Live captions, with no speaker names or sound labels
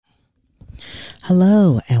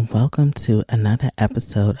Hello and welcome to another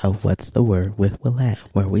episode of What's the Word with Willette,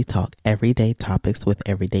 where we talk everyday topics with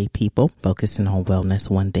everyday people, focusing on wellness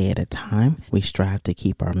one day at a time. We strive to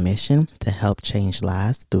keep our mission to help change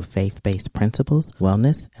lives through faith-based principles,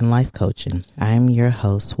 wellness, and life coaching. I am your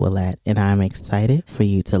host, Willette, and I'm excited for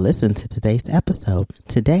you to listen to today's episode.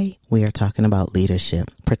 Today, we are talking about leadership,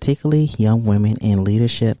 particularly young women in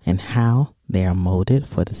leadership and how they are molded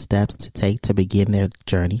for the steps to take to begin their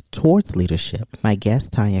journey towards leadership. My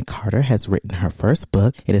guest, Tanya Carter, has written her first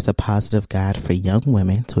book. It is a positive guide for young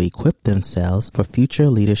women to equip themselves for future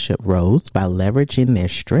leadership roles by leveraging their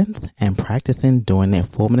strengths and practicing during their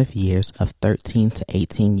formative years of 13 to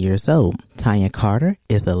 18 years old. Tanya Carter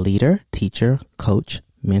is a leader, teacher, coach,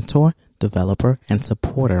 mentor, developer, and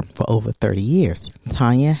supporter for over 30 years.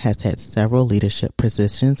 Tanya has had several leadership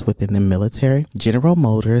positions within the military, General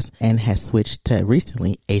Motors, and has switched to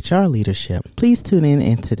recently HR leadership. Please tune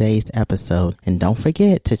in today's episode, and don't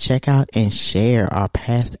forget to check out and share our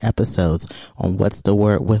past episodes on What's the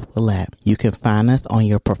Word with Willette. You can find us on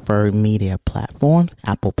your preferred media platforms,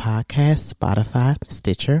 Apple Podcasts, Spotify,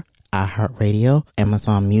 Stitcher, iHeartRadio,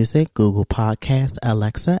 Amazon Music, Google Podcasts,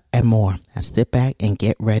 Alexa, and more. Now sit back and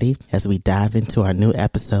get ready as we dive into our new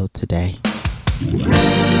episode today.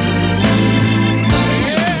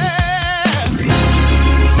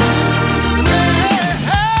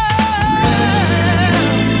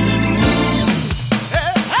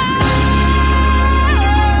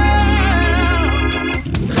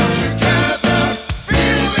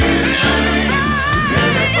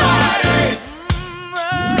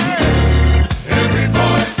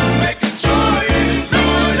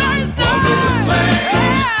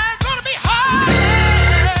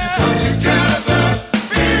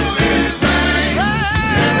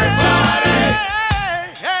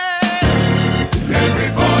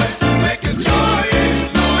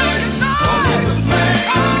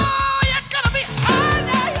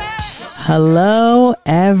 Hello,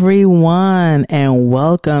 everyone, and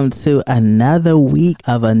welcome to another week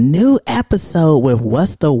of a new episode with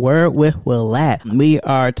What's the Word with Willette. We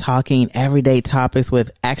are talking everyday topics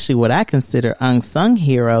with actually what I consider unsung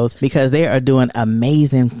heroes because they are doing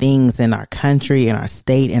amazing things in our country, in our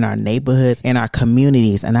state, in our neighborhoods, in our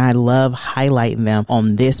communities, and I love highlighting them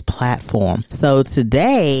on this platform. So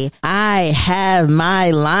today, I have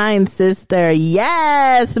my line sister,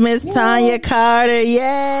 yes, Miss Tanya Carter,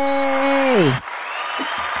 yay!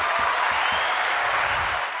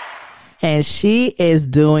 And she is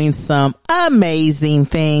doing some amazing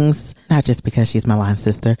things, not just because she's my line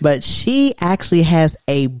sister, but she actually has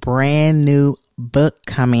a brand new book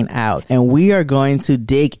coming out, and we are going to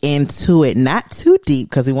dig into it, not too deep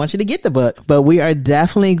because we want you to get the book, but we are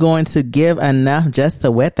definitely going to give enough just to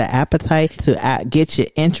whet the appetite to get you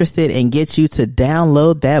interested and get you to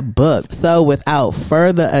download that book. So without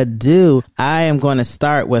further ado, I am going to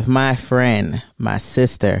start with my friend, my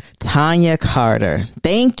sister, Tanya Carter.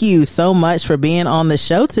 Thank you so much for being on the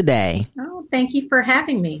show today. Thank you for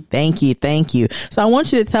having me. Thank you. Thank you. So I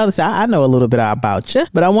want you to tell us, I know a little bit about you,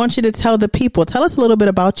 but I want you to tell the people, tell us a little bit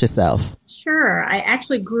about yourself. Sure. I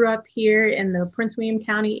actually grew up here in the Prince William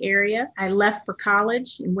County area. I left for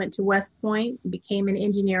college and went to West Point and became an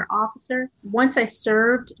engineer officer. Once I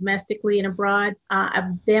served domestically and abroad, I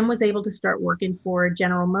then was able to start working for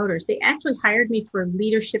General Motors. They actually hired me for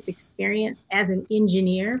leadership experience as an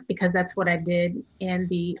engineer because that's what I did in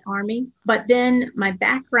the Army. But then my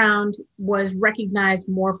background was recognized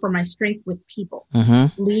more for my strength with people,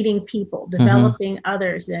 leading people, developing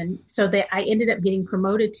others. And so I ended up getting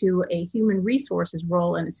promoted to a human resources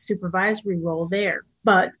role and a supervisory role there.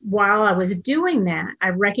 But while I was doing that, I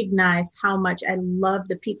recognized how much I loved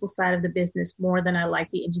the people side of the business more than I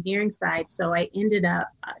liked the engineering side. So I ended up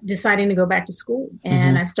deciding to go back to school.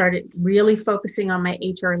 And I started really focusing on my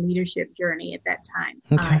HR leadership journey at that time.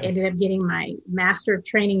 I ended up getting my Master of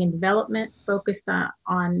Training and Development, focused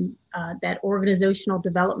on that organizational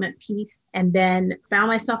development piece, and then found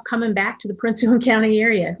myself coming back to the Prince William County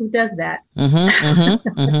area. Who does that?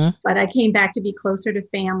 But I came back to be closer to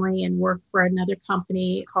family and worked for another company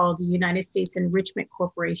called the United States Enrichment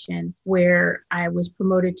Corporation, where I was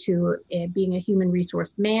promoted to being a human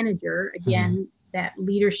resource manager. Again, that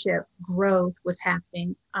leadership growth was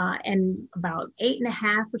happening. And about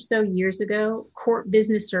 8.5 or so years ago, Court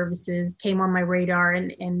Business Services came on my radar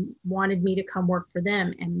and wanted me to come work for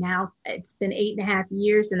them. And now it's been 8.5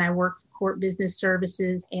 years and I work for Court Business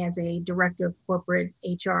Services as a director of corporate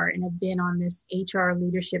HR. And I've been on this HR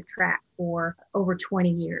leadership track for over 20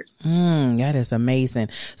 years. That is amazing.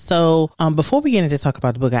 So before we get into talk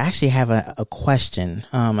about the book, I actually have a question.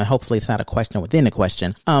 And hopefully it's not a question within a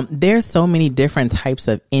question. There's so many different different types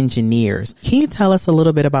of engineers. Can you tell us a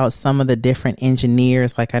little bit about some of the different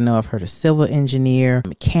engineers? Like I know I've heard of civil engineer,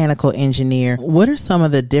 mechanical engineer. What are some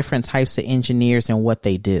of the different types of engineers and what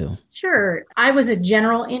they do? Sure. I was a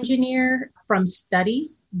general engineer from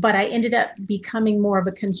studies, but I ended up becoming more of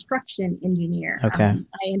a construction engineer. Okay.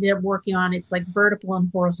 I ended up working on, it's like vertical and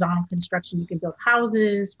horizontal construction. You can build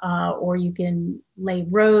houses, or you can lay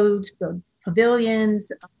roads, build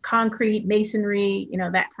pavilions, concrete, masonry,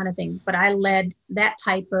 that kind of thing. But I led that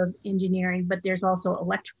type of engineering. But there's also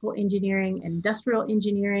electrical engineering, industrial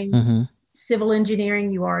engineering, civil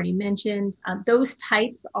engineering, you already mentioned. Those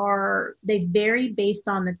types they vary based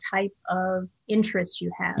on the type of interests you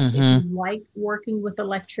have. If you like working with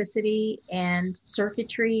electricity and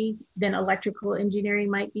circuitry, then electrical engineering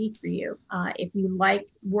might be for you. If you like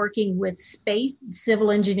working with space, civil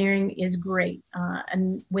engineering is great.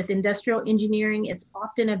 And with industrial engineering, it's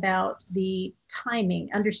often about the timing,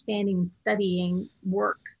 understanding and studying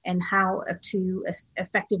work and how to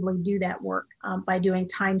effectively do that work by doing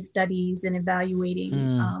time studies and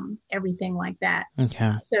evaluating everything like that.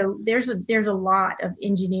 Okay. So there's a lot of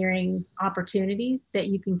engineering opportunities that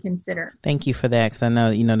you can consider. Thank you for that, because I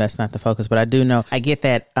know that's not the focus, but I do know I get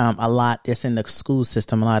that a lot. It's in the school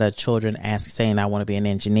system. A lot of children saying I want to be an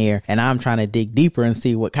engineer, and I'm trying to dig deeper and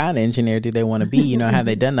see what kind of engineer do they want to be. Have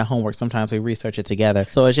they done the homework? Sometimes we research it together,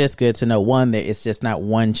 so it's just good to know that it's just not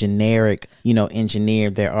one generic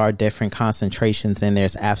engineer. There are different concentrations, and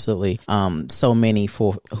there's absolutely so many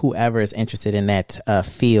for whoever is interested in that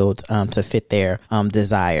field to fit their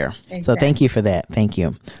desire. Exactly. So thank you for that. Thank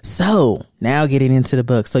you. So now getting into the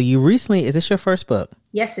book. So is this your first book?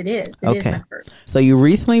 Yes, it is. It is my first. So you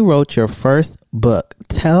recently wrote your first book.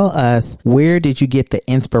 Tell us, where did you get the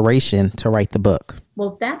inspiration to write the book?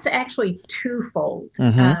 Well, that's actually twofold.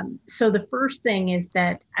 So the first thing is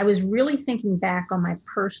that I was really thinking back on my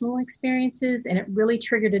personal experiences, and it really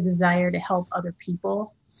triggered a desire to help other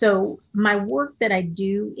people. So my work that I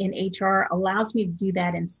do in HR allows me to do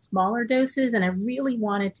that in smaller doses, and I really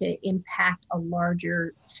wanted to impact a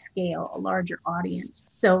larger scale, a larger audience.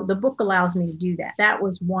 So the book allows me to do that. That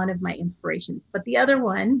was one of my inspirations. But the other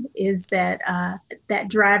one is that that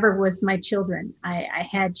driver was my children. I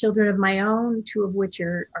had children of my own, two of which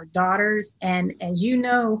are daughters. And as you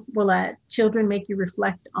know, children make you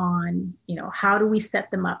reflect on, how do we set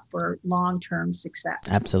them up for long-term success?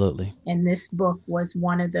 Absolutely. And this book was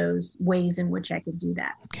one of those ways in which I could do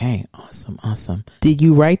that. Okay, awesome. Did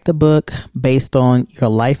you write the book based on your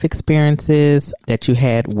life experiences that you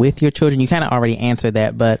had with your children? You kind of already answered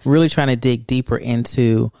that, but really trying to dig deeper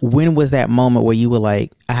into when was that moment where you were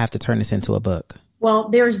like, I have to turn this into a book? Well,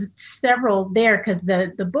 there's several there, because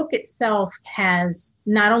the book itself has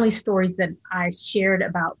not only stories that I shared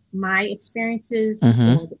about my experiences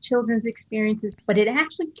or the children's experiences, but it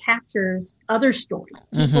actually captures other stories,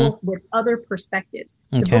 people with other perspectives.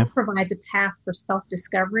 The book provides a path for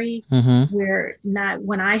self-discovery where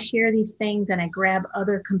when I share these things and I grab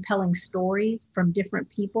other compelling stories from different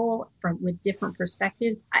people with different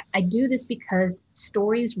perspectives, I do this because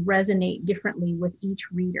stories resonate differently with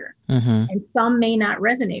each reader, and some may not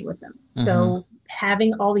resonate with them. So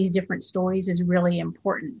having all these different stories is really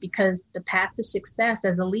important, because the path to success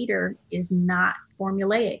as a leader is not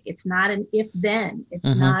formulaic. It's not an if-then.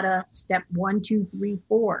 It's not a step 1, 2, 3,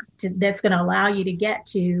 4 that's going to allow you to get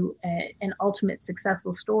to an ultimate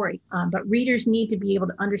successful story. But readers need to be able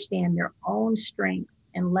to understand their own strengths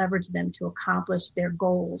and leverage them to accomplish their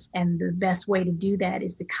goals. And the best way to do that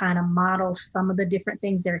is to kind of model some of the different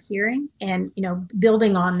things they're hearing and,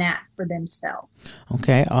 building on that for themselves.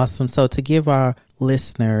 Okay, awesome. So to give our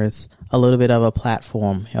listeners a little bit of a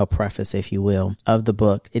platform, a preface, if you will, of the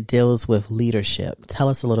book, it deals with leadership. Tell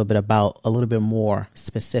us a little bit more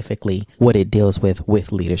specifically what it deals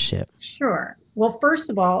with leadership. Sure. Well, first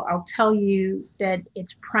of all, I'll tell you that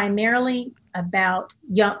it's primarily about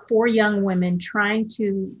four young women, trying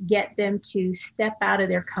to get them to step out of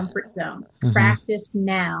their comfort zone, practice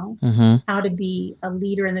now how to be a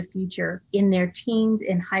leader in the future in their teens,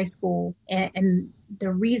 in high school. And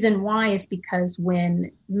the reason why is because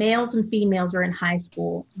when males and females are in high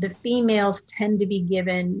school, the females tend to be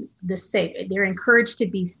given they're encouraged to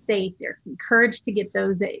be safe. They're encouraged to get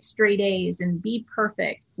those straight A's and be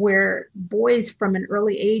perfect, where boys from an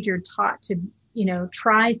early age are taught to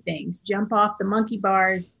try things, jump off the monkey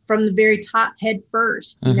bars from the very top head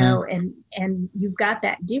first, and you've got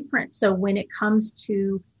that difference. So when it comes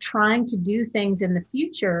to trying to do things in the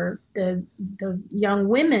future, the young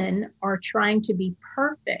women are trying to be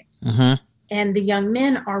perfect. And the young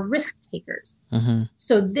men are risk takers.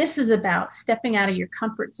 So this is about stepping out of your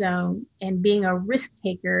comfort zone and being a risk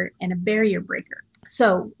taker and a barrier breaker.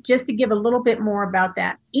 So just to give a little bit more about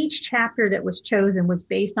that, each chapter that was chosen was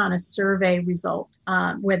based on a survey result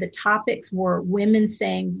where the topics were women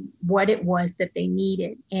saying what it was that they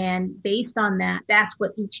needed. And based on that, that's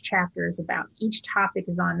what each chapter is about. Each topic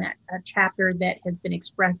is on that, a chapter that has been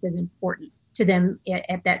expressed as important to them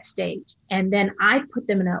at that stage. And then I put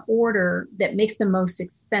them in an order that makes the most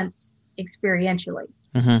sense experientially.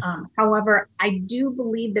 Mm-hmm. However, I do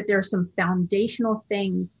believe that there are some foundational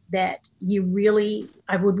things that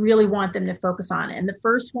I would really want them to focus on. And the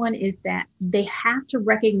first one is that they have to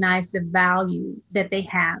recognize the value that they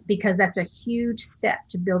have, because that's a huge step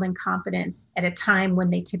to building confidence at a time when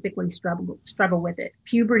they typically struggle with it.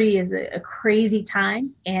 Puberty is a crazy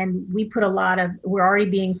time, and we're already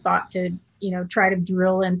being thought to, try to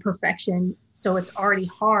drill in perfection. So it's already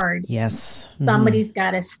hard. Yes. Mm-hmm. Somebody's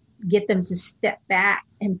got to get them to step back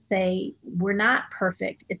and say, we're not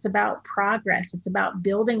perfect. It's about progress. It's about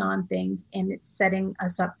building on things, and it's setting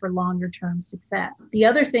us up for longer term success. The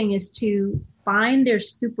other thing is to find their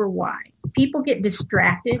super why. People get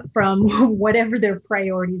distracted from whatever their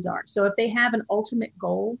priorities are. So if they have an ultimate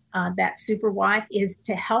goal, that super why is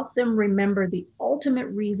to help them remember the ultimate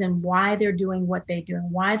reason why they're doing what they do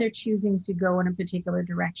and why they're choosing to go in a particular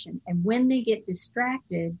direction. And when they get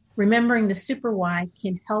distracted, remembering the super why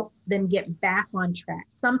can help them get back on track.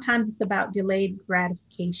 Sometimes it's about delayed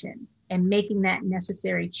gratification and making that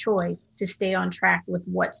necessary choice to stay on track with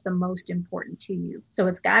what's the most important to you. So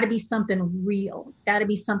it's got to be something real. It's got to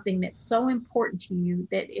be something that's so important to you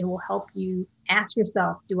that it will help you ask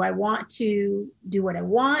yourself, do I want to do what I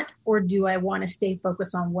want, or do I want to stay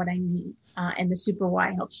focused on what I need? And the super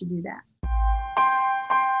why helps you do that.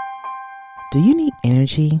 Do you need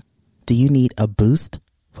energy? Do you need a boost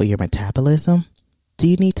for your metabolism? Do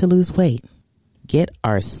you need to lose weight? Get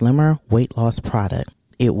our Slimmer weight loss product.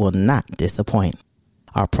 It will not disappoint.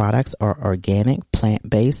 Our products are organic,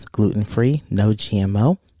 plant-based, gluten-free, no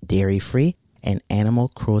GMO, dairy-free, and animal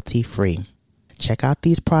cruelty-free. Check out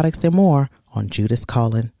these products and more on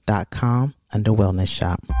judascollin.com under Wellness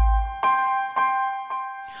Shop.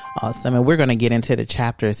 Awesome. And we're going to get into the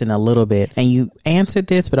chapters in a little bit. And you answered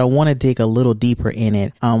this, but I want to dig a little deeper in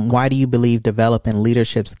it. Why do you believe developing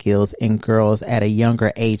leadership skills in girls at a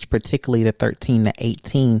younger age, particularly the 13 to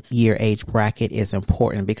 18 year age bracket, is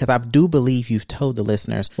important? Because I do believe you've told the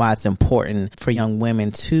listeners why it's important for young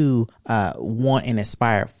women to want and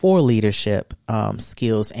aspire for leadership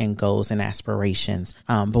skills and goals and aspirations.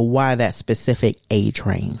 But why that specific age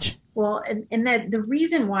range? Well, and that the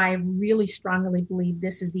reason why I really strongly believe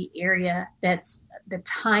this is the area that's the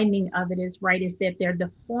timing of it is right is that they're the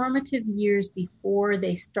formative years before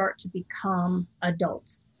they start to become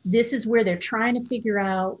adults. This is where they're trying to figure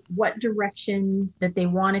out what direction that they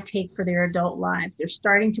want to take for their adult lives. They're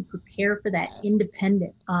starting to prepare for that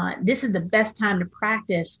independent. This is the best time to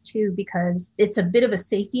practice too, because it's a bit of a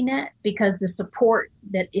safety net, because the support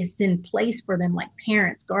that is in place for them, like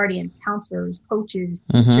parents, guardians, counselors, coaches,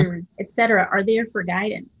 teachers, etc., are there for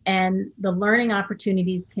guidance. And the learning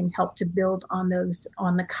opportunities can help to build on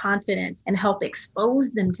the confidence and help expose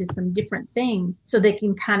them to some different things so they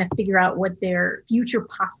can kind of figure out what their future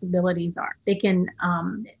possibilities are. They can,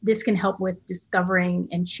 this can help with discovering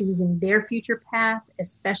and choosing their future path,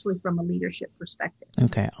 especially from a leadership perspective.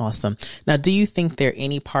 Okay, awesome. Now, do you think there are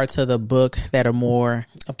any parts of the book that are more,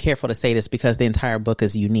 I'm careful to say this because the entire book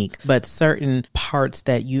is unique, but certain parts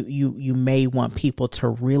that you may want people to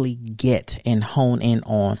really get and hone in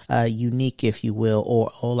on, unique, if you will,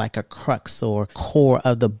 or like a crux or core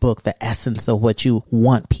of the book, the essence of what you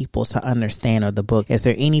want people to understand of the book? Is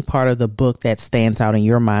there any part of the book that stands out in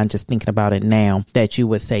your mind, just thinking about it now, that you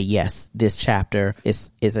would say, yes, this chapter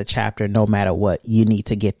is a chapter, no matter what, you need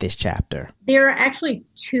to get this chapter? There are actually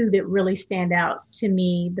two that really stand out to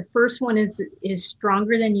me. The first one is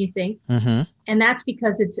Stronger Than You Think. Mm-hmm. And that's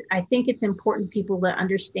because I think it's important people to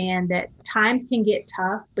understand that times can get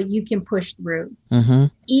tough, but you can push through,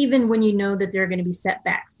 even when you know that there are going to be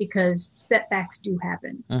setbacks, because setbacks do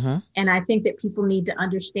happen. And I think that people need to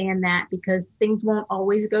understand that, because things won't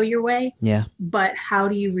always go your way. Yeah. But how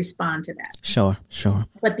do you respond to that? Sure.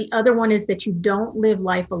 But the other one is that you don't live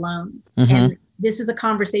life alone. And this is a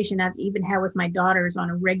conversation I've even had with my daughters on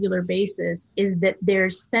a regular basis, is that their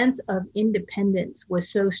sense of independence was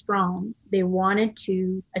so strong. They wanted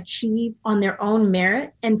to achieve on their own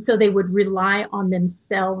merit, and so they would rely on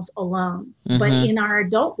themselves alone. But in our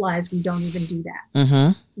adult lives, we don't even do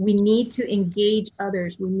that. We need to engage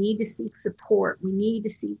others. We need to seek support. We need to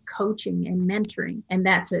seek coaching and mentoring. And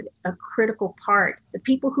that's a critical part The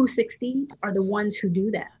people who succeed are the ones who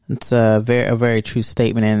do that. It's a very true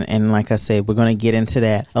statement. And like I said, we're going to get into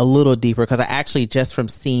that a little deeper, because I actually, just from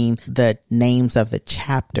seeing the names of the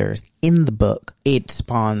chapters in the book, it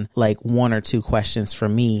spawned like one or two questions for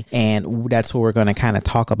me. And that's what we're going to kind of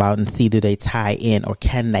talk about and see, do they tie in, or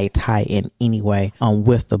can they tie in anyway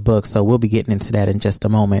with the book? So we'll be getting into that in just a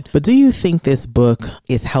moment. But do you think this book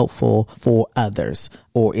is helpful for others?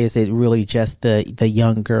 Or is it really just the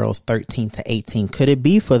young girls 13 to 18? Could it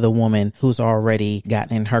be for the woman who's already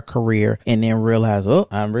gotten in her career and then realize, oh,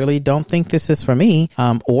 I really don't think this is for me?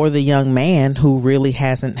 Or the young man who really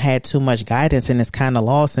hasn't had too much guidance and is kind of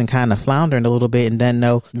lost and kind of floundering a little bit and doesn't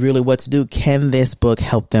know really what to do. Can this book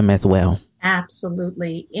help them as well?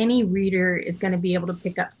 Absolutely. Any reader is going to be able to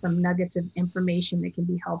pick up some nuggets of information that can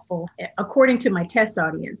be helpful. According to my test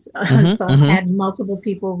audience, so I had multiple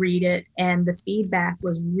people read it, and the feedback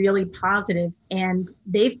was really positive. And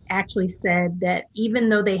they've actually said that even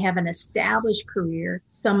though they have an established career,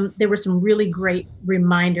 there were some really great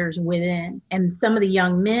reminders within. And some of the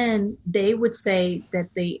young men, they would say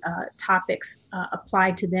that the topics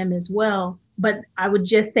apply to them as well. But I would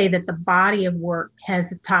just say that the body of work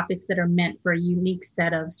has topics that are meant for a unique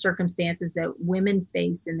set of circumstances that women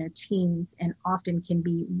face in their teens, and often can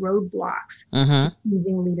be roadblocks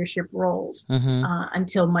using leadership roles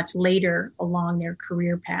until much later along their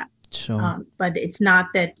career path. Sure. But it's not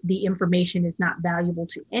that the information is not valuable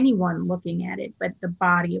to anyone looking at it, but the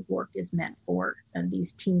body of work is meant for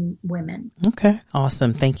these teen women. Okay.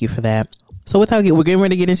 Awesome. Thank you for that. So we're getting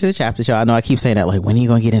ready to get into the chapters, y'all. I know I keep saying that, like, when are you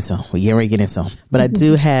going to get into them? We're getting ready to get into them. But I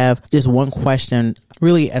do have just one question,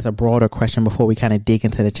 really as a broader question, before we kind of dig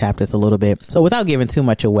into the chapters a little bit. So without giving too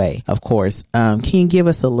much away, of course, can you give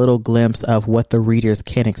us a little glimpse of what the readers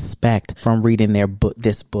can expect from reading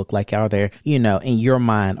this book? Like, are there, in your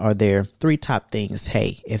mind, are there 3 top things?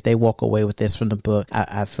 Hey, if they walk away with this from the book,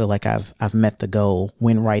 I feel like I've met the goal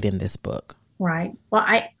when writing this book. Right. Well,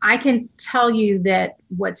 I can tell you that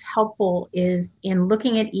what's helpful is in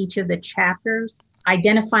looking at each of the chapters,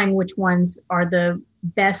 identifying which ones are the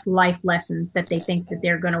best life lessons that they think that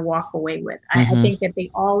they're going to walk away with. I think that they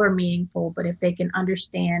all are meaningful, but if they can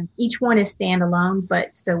understand, each one is standalone.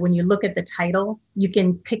 But so when you look at the title, you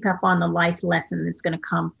can pick up on the life lesson that's going to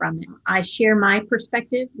come from it. I share my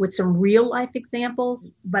perspective with some real life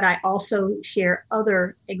examples, but I also share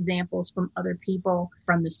other examples from other people,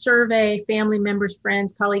 from the survey, family members,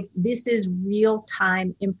 friends, colleagues. This is real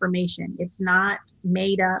time information. It's not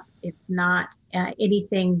made up. It's not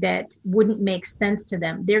anything that wouldn't make sense to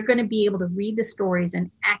them. They're going to be able to read the stories and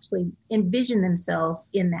actually envision themselves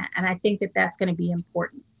in that. And I think that that's going to be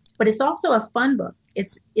important. But it's also a fun book.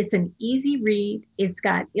 It's an easy read. It's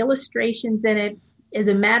got illustrations in it. As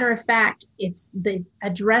a matter of fact,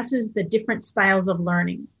 addresses the different styles of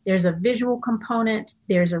learning. There's a visual component,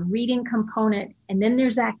 there's a reading component, and then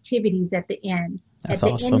there's activities at the end. That's at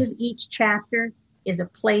the awesome. end of each chapter is a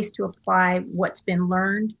place to apply what's been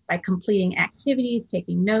learned by completing activities,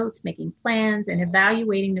 taking notes, making plans, and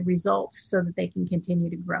evaluating the results so that they can continue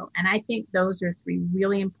to grow. And I think those are 3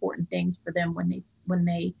 really important things for them when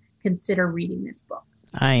they consider reading this book.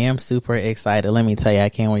 I am super excited. Let me tell you, I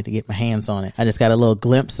can't wait to get my hands on it. I just got a little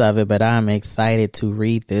glimpse of it, but I'm excited to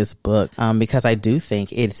read this book because I do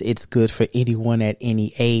think it's good for anyone at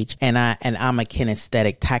any age. And I'm a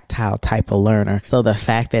kinesthetic, tactile type of learner. So the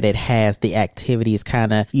fact that it has the activities,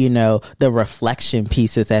 kind of, the reflection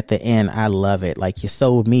pieces at the end, I love it. Like, you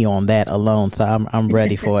sold me on that alone. So I'm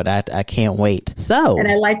ready for it. I can't wait. So,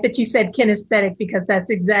 and I like that you said kinesthetic, because that's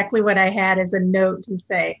exactly what I had as a note to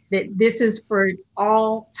say, that this is for all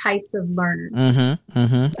types of learners.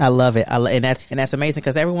 I love it. And that's amazing,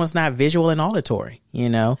 because everyone's not visual and auditory. You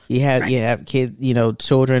have kids,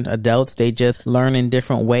 children, adults, they just learn in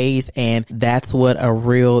different ways. And that's what a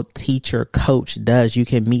real teacher coach does. You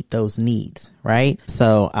can meet those needs, right?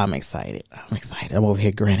 So I'm excited. I'm over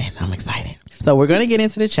here grinning. I'm excited. So we're going to get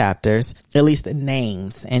into the chapters, at least the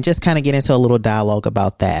names, and just kind of get into a little dialogue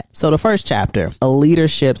about that. So the first chapter, a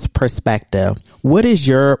leadership's perspective. What is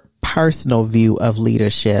your personal view of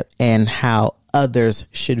leadership and how others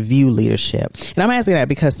should view leadership? And I'm asking that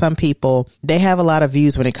because some people, they have a lot of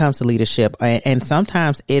views when it comes to leadership, and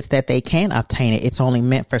sometimes it's that they can't obtain it. It's only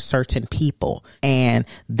meant for certain people. And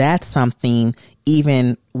that's something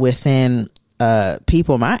even within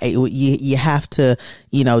people my age, you have to,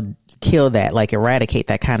 kill that, like eradicate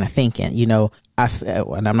that kind of thinking. And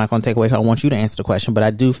I'm not going to take away, I want you to answer the question, but I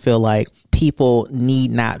do feel like people need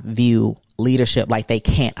not view leadership like they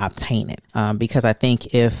can't obtain it, because I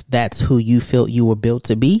think if that's who you feel you were built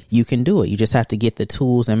to be, you can do it. You just have to get the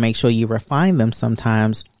tools and make sure you refine them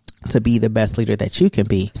sometimes to be the best leader that you can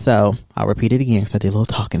be. So I'll repeat it again because I did a little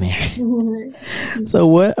talking there. So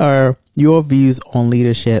what are your views on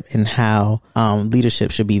leadership and how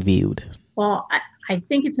leadership should be viewed? Well, I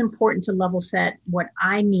think it's important to level set what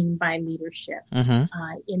I mean by leadership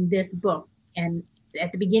in this book. And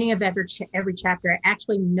at the beginning of every chapter, I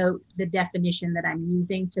actually note the definition that I'm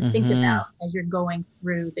using to think about as you're going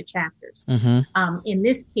through the chapters. In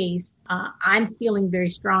this case, I'm feeling very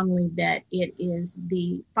strongly that it is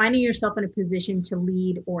the finding yourself in a position to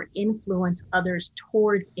lead or influence others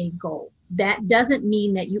towards a goal. That doesn't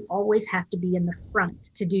mean that you always have to be in the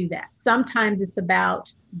front to do that. Sometimes it's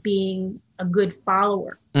about being a good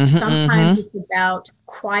follower. Sometimes it's about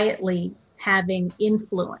quietly having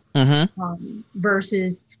influence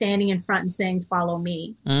versus standing in front and saying, follow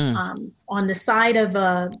me. On the side of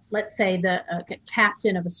let's say the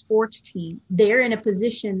captain of a sports team, they're in a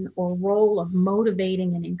position or role of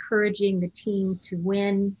motivating and encouraging the team to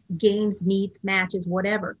win games, meets, matches,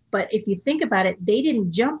 whatever. But if you think about it, they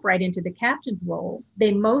didn't jump right into the captain's role.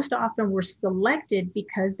 They most often were selected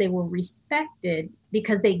because they were respected,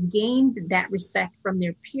 because they gained that respect from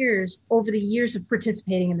their peers over the years of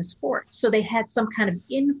participating in the sport. So they had some kind of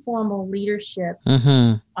informal leadership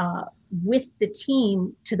with the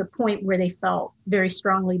team to the point where they felt very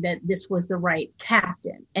strongly that this was the right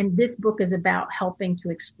captain. And this book is about helping to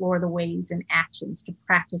explore the ways and actions to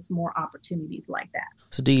practice more opportunities like that.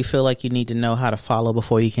 So do you feel like you need to know how to follow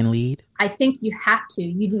before you can lead? I think you have to.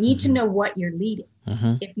 You need to know what you're leading.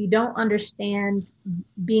 If you don't understand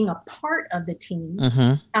being a part of the team,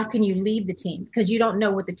 how can you lead the team? Because you don't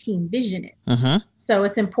know what the team vision is. So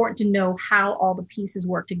it's important to know how all the pieces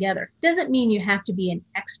work together. Doesn't mean you have to be an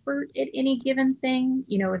expert at any given thing.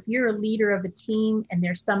 You know, if you're a leader of a team and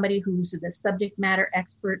there's somebody who's the subject matter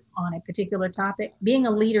expert on a particular topic, being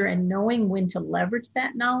a leader and knowing when to leverage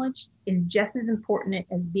that knowledge is just as important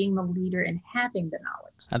as being the leader and having the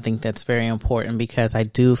knowledge. I think that's very important because I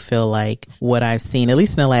do feel like what I've seen, at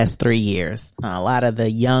least in the last 3 years, a lot of the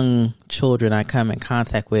young children I come in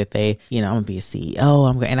contact with, they, I'm going to be a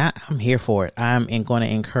CEO. I'm here for it. I'm going to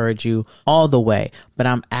encourage you all the way. But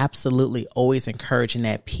I'm absolutely always encouraging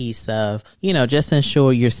that piece of, just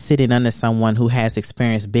ensure you're sitting under someone who has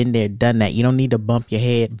experience, been there, done that. You don't need to bump your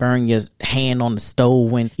head, burn your hand on the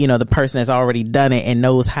stove when, the person has already done it and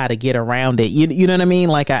knows how to get around it. You know what I mean?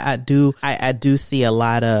 Like I do see a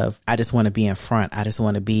lot of, I just want to be in front. I just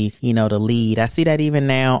want to be, the lead. I see that even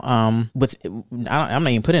now, I'm not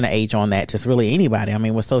even putting an age on that, just really anybody. I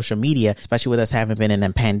mean, with social media, especially with us having been in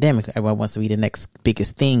a pandemic, everyone wants to be the next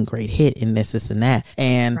biggest thing, great hit in this and that.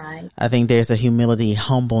 And I think there's a humility,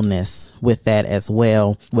 humbleness with that as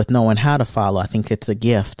well, with knowing how to follow. I think it's a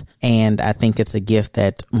gift. And I think it's a gift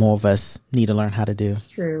that more of us need to learn how to do.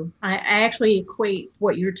 True. I actually equate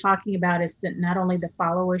what you're talking about is that not only the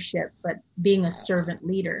followership, but being a servant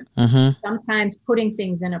leader. Sometimes putting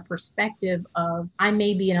things in a perspective of, I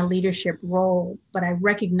may be in a leadership role, but I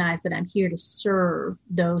recognize that I'm here to serve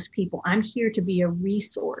those people. I'm here to be a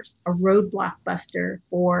resource, a roadblock buster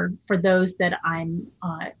for those that I'm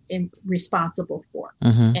responsible for.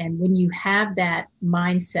 And when you have that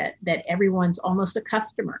mindset that everyone's almost a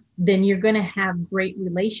customer, then you're going to have great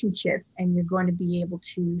relationships and you're going to be able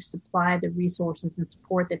to supply the resources and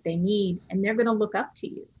support that they need. And they're going to look up to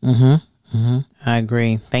you. I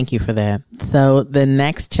agree. Thank you for that. So the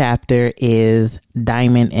next chapter is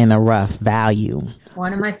Diamond in a Rough, Value.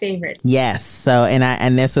 One of my favorites. Yes. So,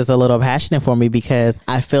 and this was a little passionate for me because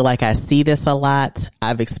I feel like I see this a lot.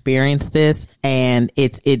 I've experienced this, and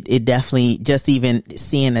it definitely, just even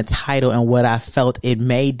seeing the title and what I felt it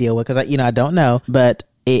may deal with, because I don't know, but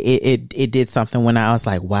it did something when I was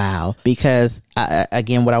like, wow, because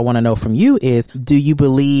again, what I want to know from you is, do you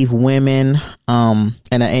believe women, and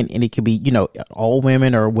it could be, all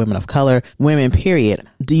women or women of color, women, period.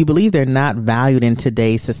 Do you believe they're not valued in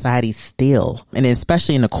today's society still? And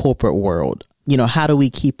especially in the corporate world, how do we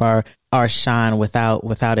keep our shine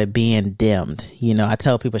without it being dimmed? I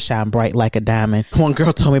tell people shine bright like a diamond. One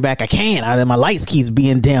girl told me back, I can't. My lights keeps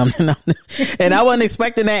being dimmed. And I wasn't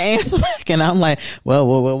expecting that answer back. And I'm like, well,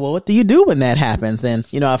 what do you do when that happens? And,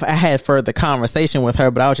 if I had further conversation with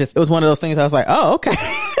her, but it was one of those things I was like, oh, okay.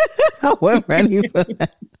 I wasn't ready for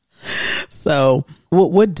that. So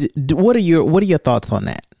what are your thoughts on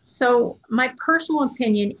that? So my personal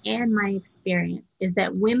opinion and my experience is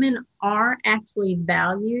that women are actually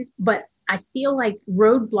valued, but I feel like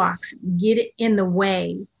roadblocks get in the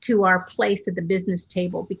way to our place at the business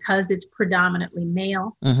table because it's predominantly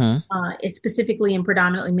male, it's specifically in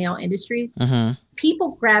predominantly male industries.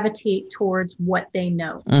 people gravitate towards what they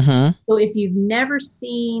know. Mm-hmm. So if you've never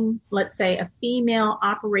seen, let's say, a female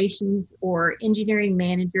operations or engineering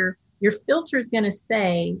manager, your filter is going to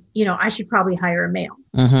say, I should probably hire a male.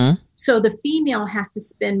 Mm-hmm. So the female has to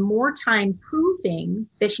spend more time proving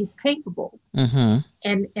that she's capable, mm-hmm.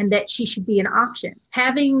 and that she should be an option.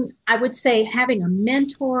 I would say having a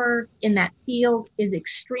mentor in that field is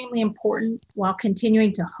extremely important while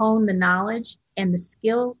continuing to hone the knowledge and the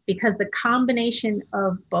skills, because the combination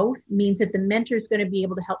of both means that the mentor is going to be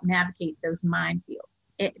able to help navigate those minefields.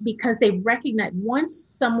 Because they recognize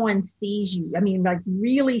once someone sees you,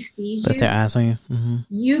 really sees puts you, their eyes on you. Mm-hmm.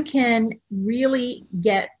 You can really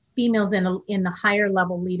get females in the higher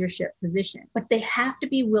level leadership position, but they have to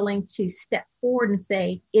be willing to step forward and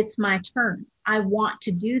say, it's my turn. I want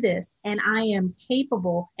to do this and I am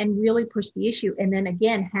capable, and really push the issue. And then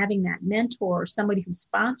again, having that mentor or somebody who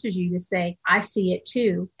sponsors you to say, I see it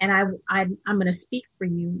too. And I'm going to speak for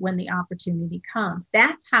you when the opportunity comes.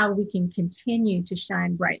 That's how we can continue to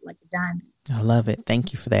shine bright like a diamond. I love it.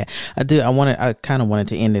 Thank you for that. I kind of wanted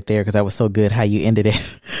to end it there because that was so good how you ended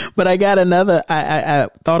it. But I got I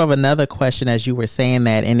thought of another question as you were saying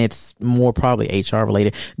that, and it's more probably HR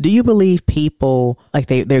related. Do you believe people, like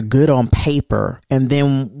they're good on paper, and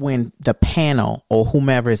then when the panel or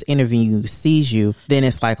whomever is interviewing you sees you, then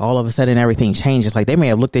it's like all of a sudden everything changes? Like they may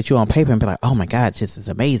have looked at you on paper and be like, oh my God, this is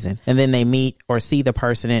amazing. And then they meet or see the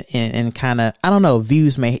person and kind of, I don't know,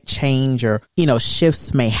 views may change, or,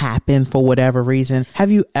 shifts may happen for whatever reason. Have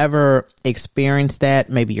you ever experienced that?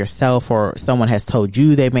 Maybe yourself or someone has told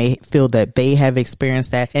you they may feel that they have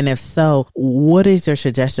experienced that. And if so, what is your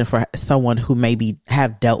suggestion for someone who maybe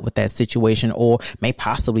have dealt with that situation or may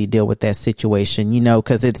possibly deal with that situation?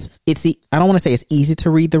 Because it's I don't want to say it's easy to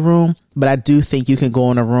read the room, but I do think you can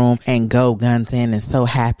go in a room and go guns in and so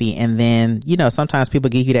happy. And then, sometimes people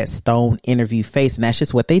give you that stone interview face, and that's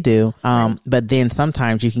just what they do. But then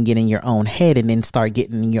sometimes you can get in your own head and then start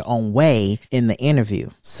getting in your own way in the interview.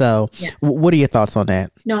 So what are your thoughts on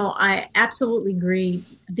that? No, I absolutely agree.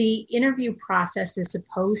 The interview process is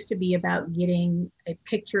supposed to be about getting a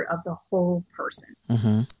picture of the whole person.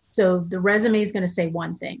 Mm-hmm. So the resume is going to say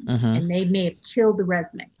one thing, mm-hmm. and they may have killed the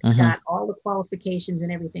resume. It's mm-hmm. got all the qualifications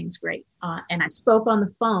and everything's great. And I spoke on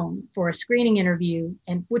the phone for a screening interview,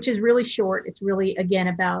 and which is really short. It's really, again,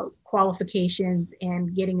 about qualifications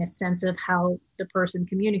and getting a sense of how the person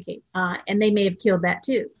communicates. And they may have killed that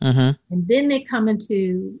too. Mm-hmm. And then they come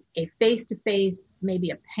into a face-to-face,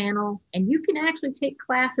 maybe a panel, and you can actually take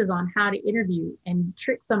classes on how to interview and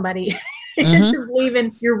trick somebody mm-hmm. into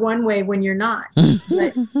believing you're one way when you're not.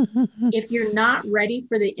 But if you're not ready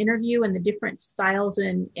for the interview and the different styles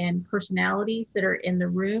and personalities that are in the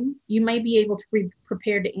room, you may be able to be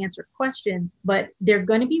prepared to answer questions, but they're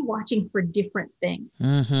going to be watching for different things.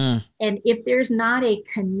 Mm-hmm. And if there's not a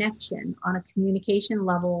connection on a communication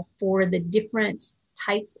level for the different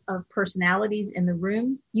types of personalities in the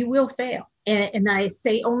room, you will fail. And I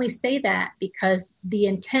only say that because the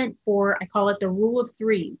intent for, I call it the rule of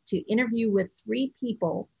threes, to interview with 3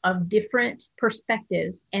 people of different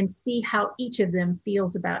perspectives and see how each of them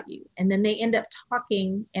feels about you. And then they end up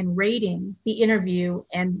talking and rating the interview,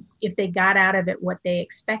 and if they got out of it what they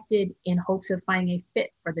expected, in hopes of finding a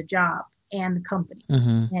fit for the job and the company.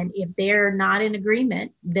 Mm-hmm. And if they're not in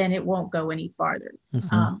agreement, then it won't go any farther.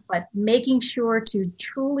 Mm-hmm. But making sure to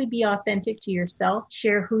truly be authentic to yourself,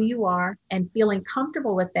 share who you are, and feeling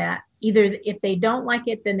comfortable with that. Either if they don't like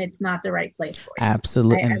it, then it's not the right place for you.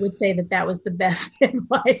 Absolutely. I would say that was the best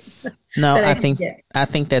advice. No, I think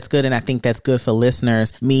that's good. And I think that's good for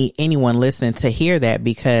listeners, anyone listening, to hear that,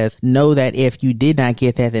 because know that if you did not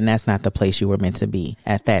get that, then that's not the place you were meant to be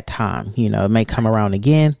at that time. It may come around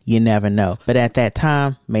again. You never know. But at that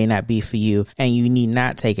time may not be for you, and you need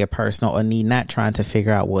not take it personal or need not trying to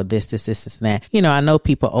figure out, well, this, and that. I know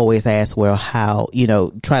people always ask, well, how,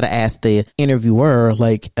 try to ask the interviewer,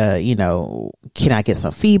 like, can I get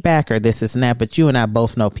some feedback or this, and that? But you and I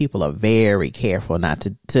both know people are very careful not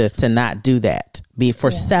to not do that,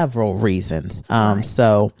 for several reasons. Right.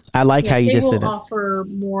 So I like how you just said that. They will offer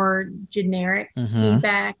more generic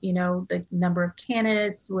feedback. The number of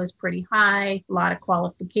candidates was pretty high, a lot of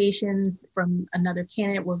qualifications from another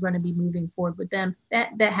candidate. We're going to be moving forward with them.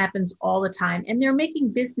 That happens all the time. And they're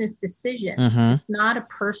making business decisions. It's not a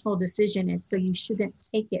personal decision. And so you shouldn't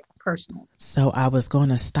take it personal. So I was going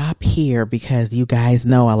to stop here because you guys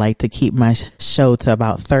know I like to keep my show to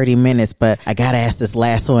about 30 minutes, but I got to ask this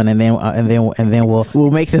last one, and then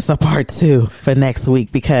we'll make this a part 2 for next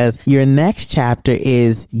week, because your next chapter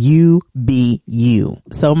is you be you.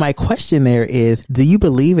 So my question there is, do you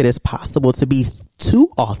believe it is possible to be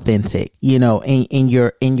too authentic, in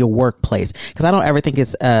your workplace? Because I don't ever think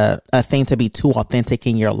it's a thing to be too authentic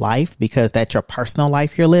in your life, because that's your personal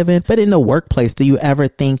life you're living. But in the workplace, do you ever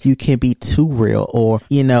think you can be too real? Or,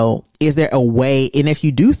 is there a way, and if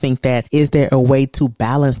you do think that, is there a way to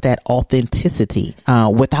balance that authenticity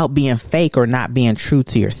without being fake or not being true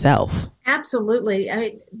to yourself?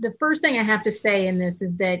 Absolutely. The first thing I have to say in this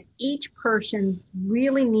is that each person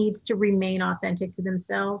really needs to remain authentic to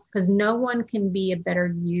themselves, because no one can be a better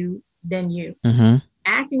you than you. Mm-hmm.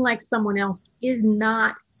 Acting like someone else is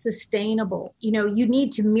not sustainable. You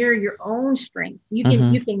need to mirror your own strengths. You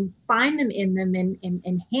can find them in them and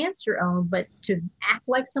enhance your own, but to act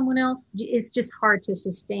like someone else is just hard to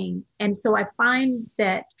sustain. And so I find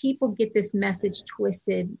that people get this message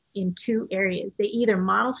twisted in 2 areas. They either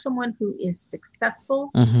model someone who is successful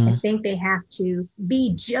and think they have to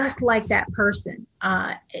be just like that person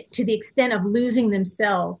to the extent of losing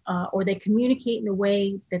themselves, or they communicate in a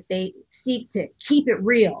way that they seek to keep it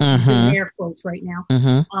real, in air quotes right now.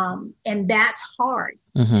 And that's hard.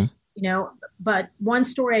 But one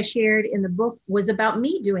story I shared in the book was about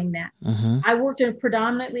me doing that. I worked in a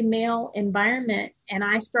predominantly male environment, and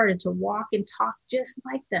I started to walk and talk just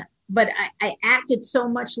like them. But I acted so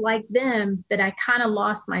much like them that I kind of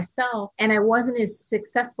lost myself, and I wasn't as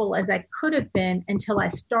successful as I could have been until I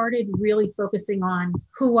started really focusing on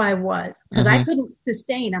who I was, because I couldn't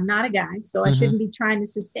sustain. I'm not a guy, so I shouldn't be trying to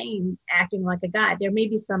sustain acting like a guy. There may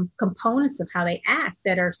be some components of how they act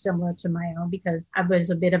that are similar to my own, because I was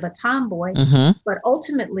a bit of a tomboy, but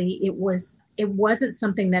ultimately it wasn't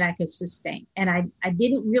something that I could sustain. And I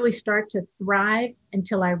didn't really start to thrive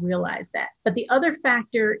until I realized that. But the other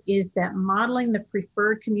factor is that modeling the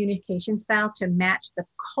preferred communication style to match the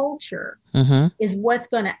culture is what's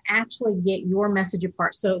going to actually get your message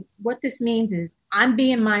apart. So what this means is I'm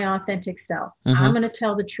being my authentic self. I'm going to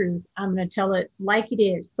tell the truth. I'm going to tell it like it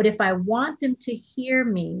is. But if I want them to hear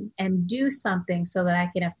me and do something so that I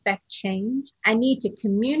can affect change, I need to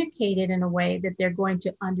communicate it in a way that they're going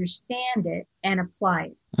to understand it and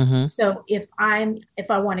apply it. So if I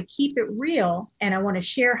want to keep it real and I want to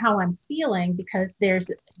share how I'm feeling, because there's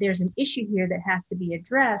an issue here that has to be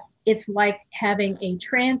addressed, it's like having a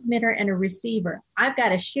transmitter and a receiver. I've got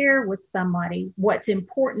to share with somebody what's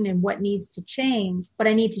important and what needs to change, but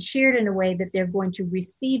I need to share it in a way that they're going to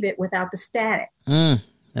receive it without the static.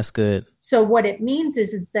 That's good. So what it means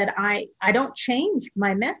is that I don't change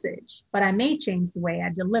my message, but I may change the way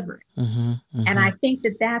I deliver it. And I think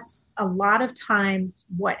that that's a lot of times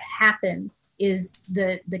what happens is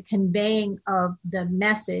the conveying of the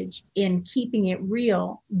message in keeping it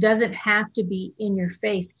real doesn't have to be in your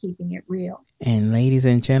face, keeping it real. And ladies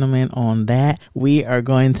and gentlemen, on that, we are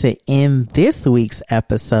going to end this week's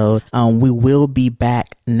episode. We will be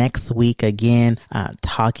back next week again,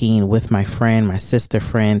 talking with my sister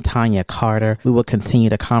friend, Tanya Carter. We will continue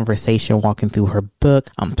the conversation, walking through her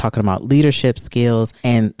book. I'm talking about leadership skills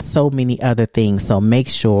and so many other things. So make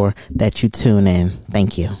sure that you tune in.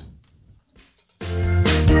 Thank you.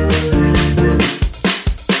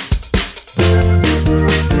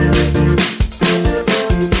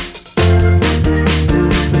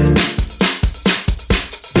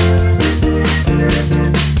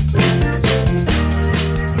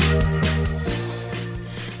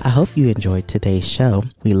 I hope you enjoyed today's show.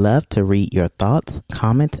 We love to read your thoughts,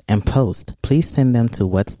 comments, and posts. Please send them to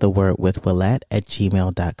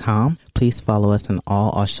whatsthewordwithwillette@gmail.com. Please follow us on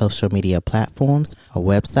all our social media platforms. Our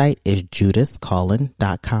website is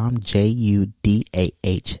judahscalling.com,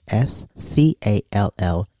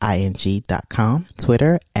 JUDAHSCALLING.com.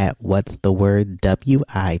 Twitter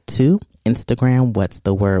 @whatsthewordwi2. Instagram, What's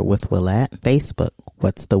the Word with Willette. Facebook,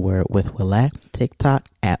 What's the Word with Willette. TikTok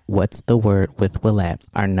 @What's the Word with Willette.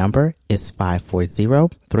 Our number is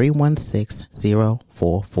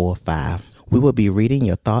 540-316-0445. We will be reading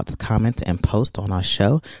your thoughts, comments, and posts on our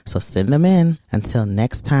show, so send them in. Until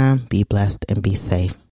next time, be blessed and be safe.